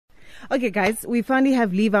Okay, guys, we finally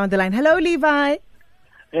have Levi on the line. Hello, Levi.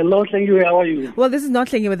 Hello, thank you. How are you? Well, this is not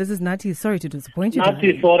Tlengiwe, this is Nati. Sorry to disappoint you.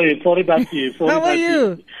 Nati, sorry, Nati. How are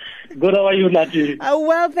you? Good, how are you, Nati?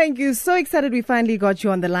 Well, thank you. So excited we finally got you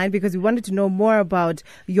on the line because we wanted to know more about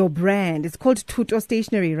your brand. It's called Thuto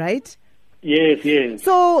Stationery, right? Yes.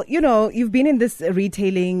 So, you've been in this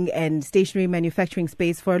retailing and stationery manufacturing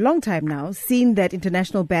space for a long time now, seen that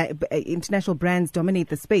international brands dominate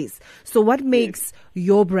the space. So what makes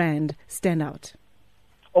your brand stand out?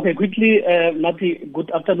 Okay, quickly, Nati, good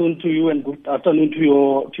afternoon to you and good afternoon to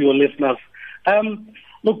your listeners.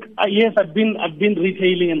 Look, yes, I've been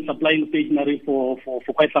retailing and supplying stationery for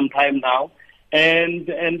quite some time now. And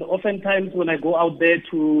oftentimes when I go out there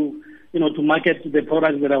to market the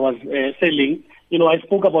products that I was selling, I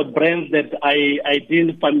spoke about brands that I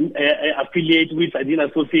didn't affiliate with, I didn't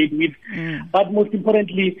associate with. But most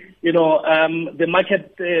importantly, the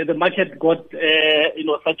market got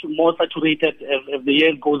more saturated as the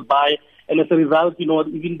years goes by, and as a result,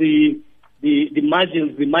 even the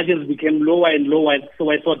margins became lower and lower.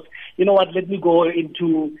 So I thought, let me go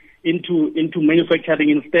into manufacturing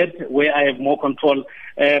instead, where I have more control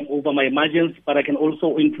over my margins, but I can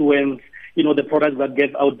also influence, the products that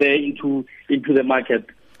get out there into the market.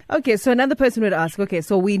 Okay, so another person would ask,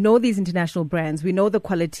 so we know these international brands, we know the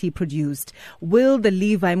quality produced. Will the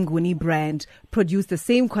Levi Mnguni brand produce the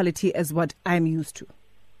same quality as what I'm used to?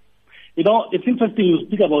 It's interesting you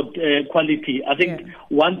speak about quality. I think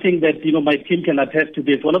one thing that, my team can attest to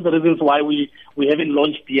this, one of the reasons why we haven't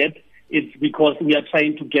launched yet, it's because we are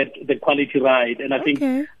trying to get the quality right. And I think,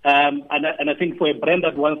 and I think for a brand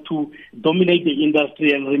that wants to dominate the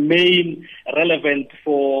industry and remain relevant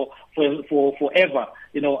for forever,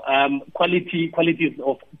 quality is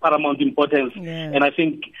of paramount importance. Yeah. And I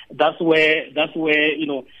think that's where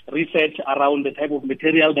research around the type of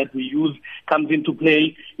material that we use comes into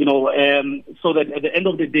play. So that at the end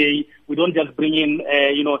of the day, we don't just bring in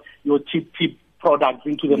your cheap products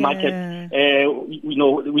into the market,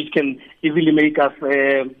 which can easily make us,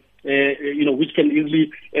 which can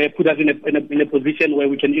easily put us in a position where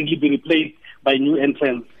we can easily be replaced by new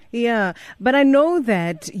entrants. Yeah, but I know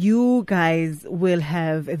that you guys will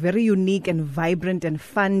have a very unique and vibrant and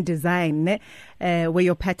fun design where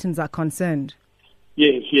your patterns are concerned.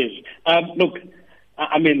 Yes. Look,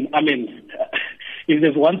 I mean, if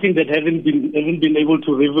there's one thing that hasn't been able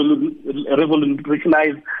to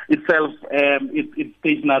revolutionize itself, it's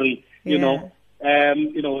stationery.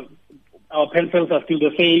 Our pencils are still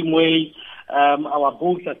the same way. Our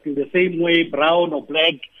books are still the same way, brown or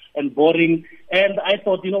black and boring. And I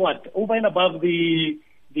thought, over and above the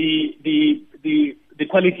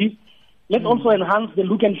quality, let's also enhance the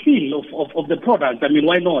look and feel of the product. I mean,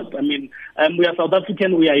 why not? I mean, we are South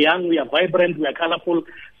African, we are young, we are vibrant, we are colorful.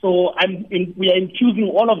 So we are infusing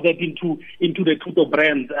all of that into the Thuto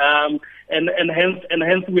brand, and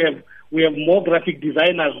hence we have more graphic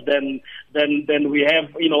designers than we have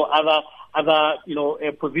other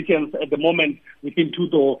positions at the moment within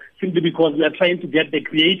Thuto, simply because we are trying to get the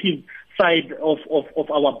creative side of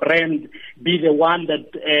our brand be the one that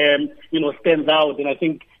stands out, and I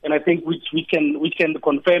think which can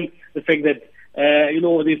confirm the fact that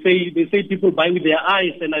they say people buy with their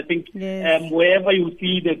eyes, and I think wherever you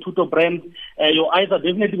see the Thuto brand, your eyes are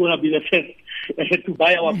definitely going to be the first to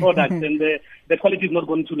buy our products, and the quality is not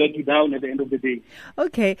going to let you down at the end of the day.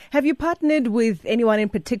 Okay, have you partnered with anyone in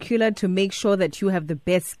particular to make sure that you have the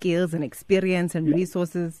best skills and experience and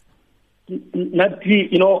resources? Nati,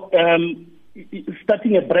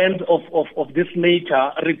 starting a brand of this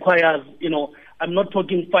nature requires, I'm not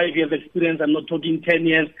talking 5 years experience, I'm not talking 10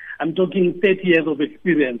 years, I'm talking 30 years of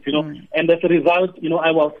experience, And as a result,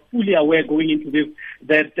 I was fully aware going into this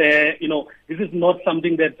that, this is not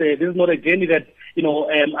something that, this is not a journey that,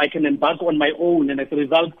 I can embark on my own. And as a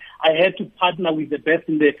result, I had to partner with the best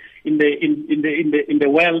in the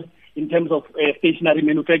world in terms of stationery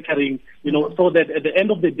manufacturing, so that at the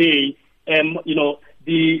end of the day,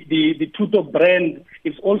 the Thuto brand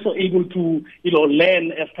is also able to,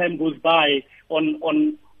 learn as time goes by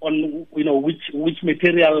on which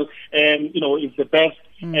material is the best,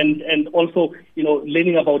 and also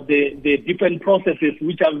learning about the different processes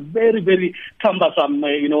which are very, very cumbersome,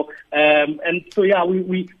 and so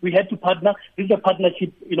we had to partner. This is a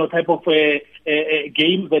partnership type of a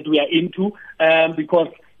game that we are into, because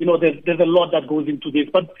there's a lot that goes into this.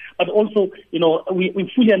 But also,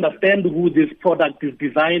 we fully understand who this product is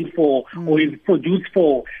designed for or is produced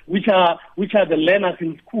for, which are the learners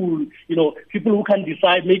in school, people who can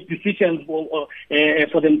make decisions for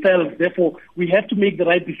themselves. Therefore, we have to make the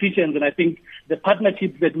right decisions. And I think the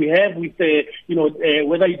partnerships that we have with,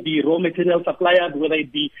 whether it be raw material suppliers, whether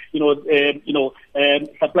it be,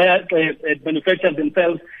 suppliers, manufacturers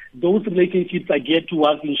themselves, those relationships are geared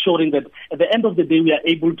towards ensuring that at the end of the day we are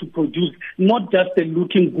able to produce not just a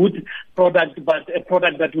looking good product, but a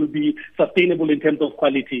product that will be sustainable in terms of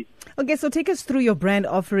quality. Okay, so take us through your brand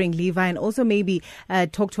offering, Levi, and also maybe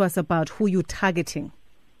talk to us about who you're targeting.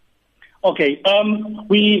 Okay,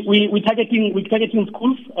 we're targeting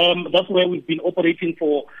schools. That's where we've been operating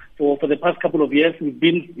for the past couple of years. We've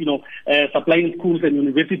been, supplying schools and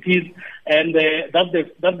universities, and that's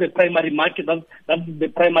the primary market. That's the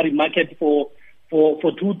primary market for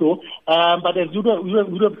Thuto. But as you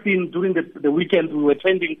would have seen during the weekend, we were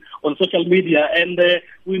trending on social media, and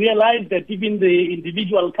we realized that even the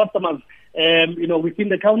individual customers, within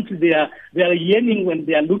the country, they are yearning when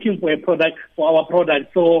they are looking for our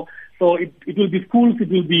product. So it will be schools, it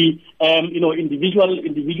will be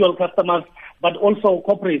individual customers, but also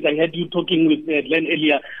corporates. I heard you talking with Glenn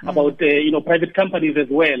earlier about private companies as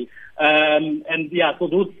well. So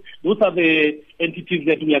those are the entities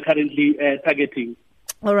that we are currently targeting.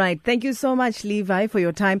 All right. Thank you so much, Levi, for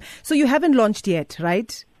your time. So you haven't launched yet,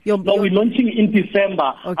 right? We're launching in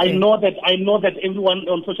December. Okay. I know that everyone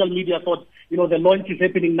on social media thought, the launch is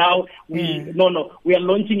happening now. No, we are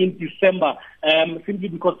launching in December. Simply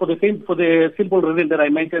because for the simple reason that I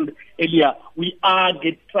mentioned earlier, we are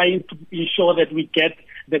trying to ensure that we get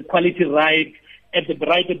the quality right at the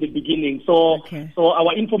beginning. So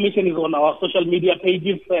our information is on our social media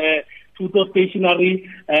pages. Thuto Stationery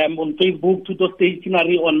on Facebook, Thuto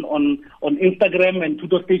Stationery on Instagram, and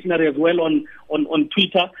Thuto Stationery as well on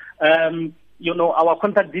Twitter. Our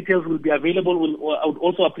contact details will be available. I would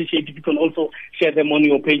also appreciate if you can also share them on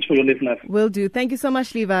your page for your listeners. Will do. Thank you so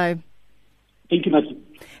much, Levi. Thank you, Nati.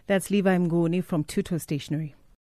 That's Levi Mnguni from Thuto Stationery.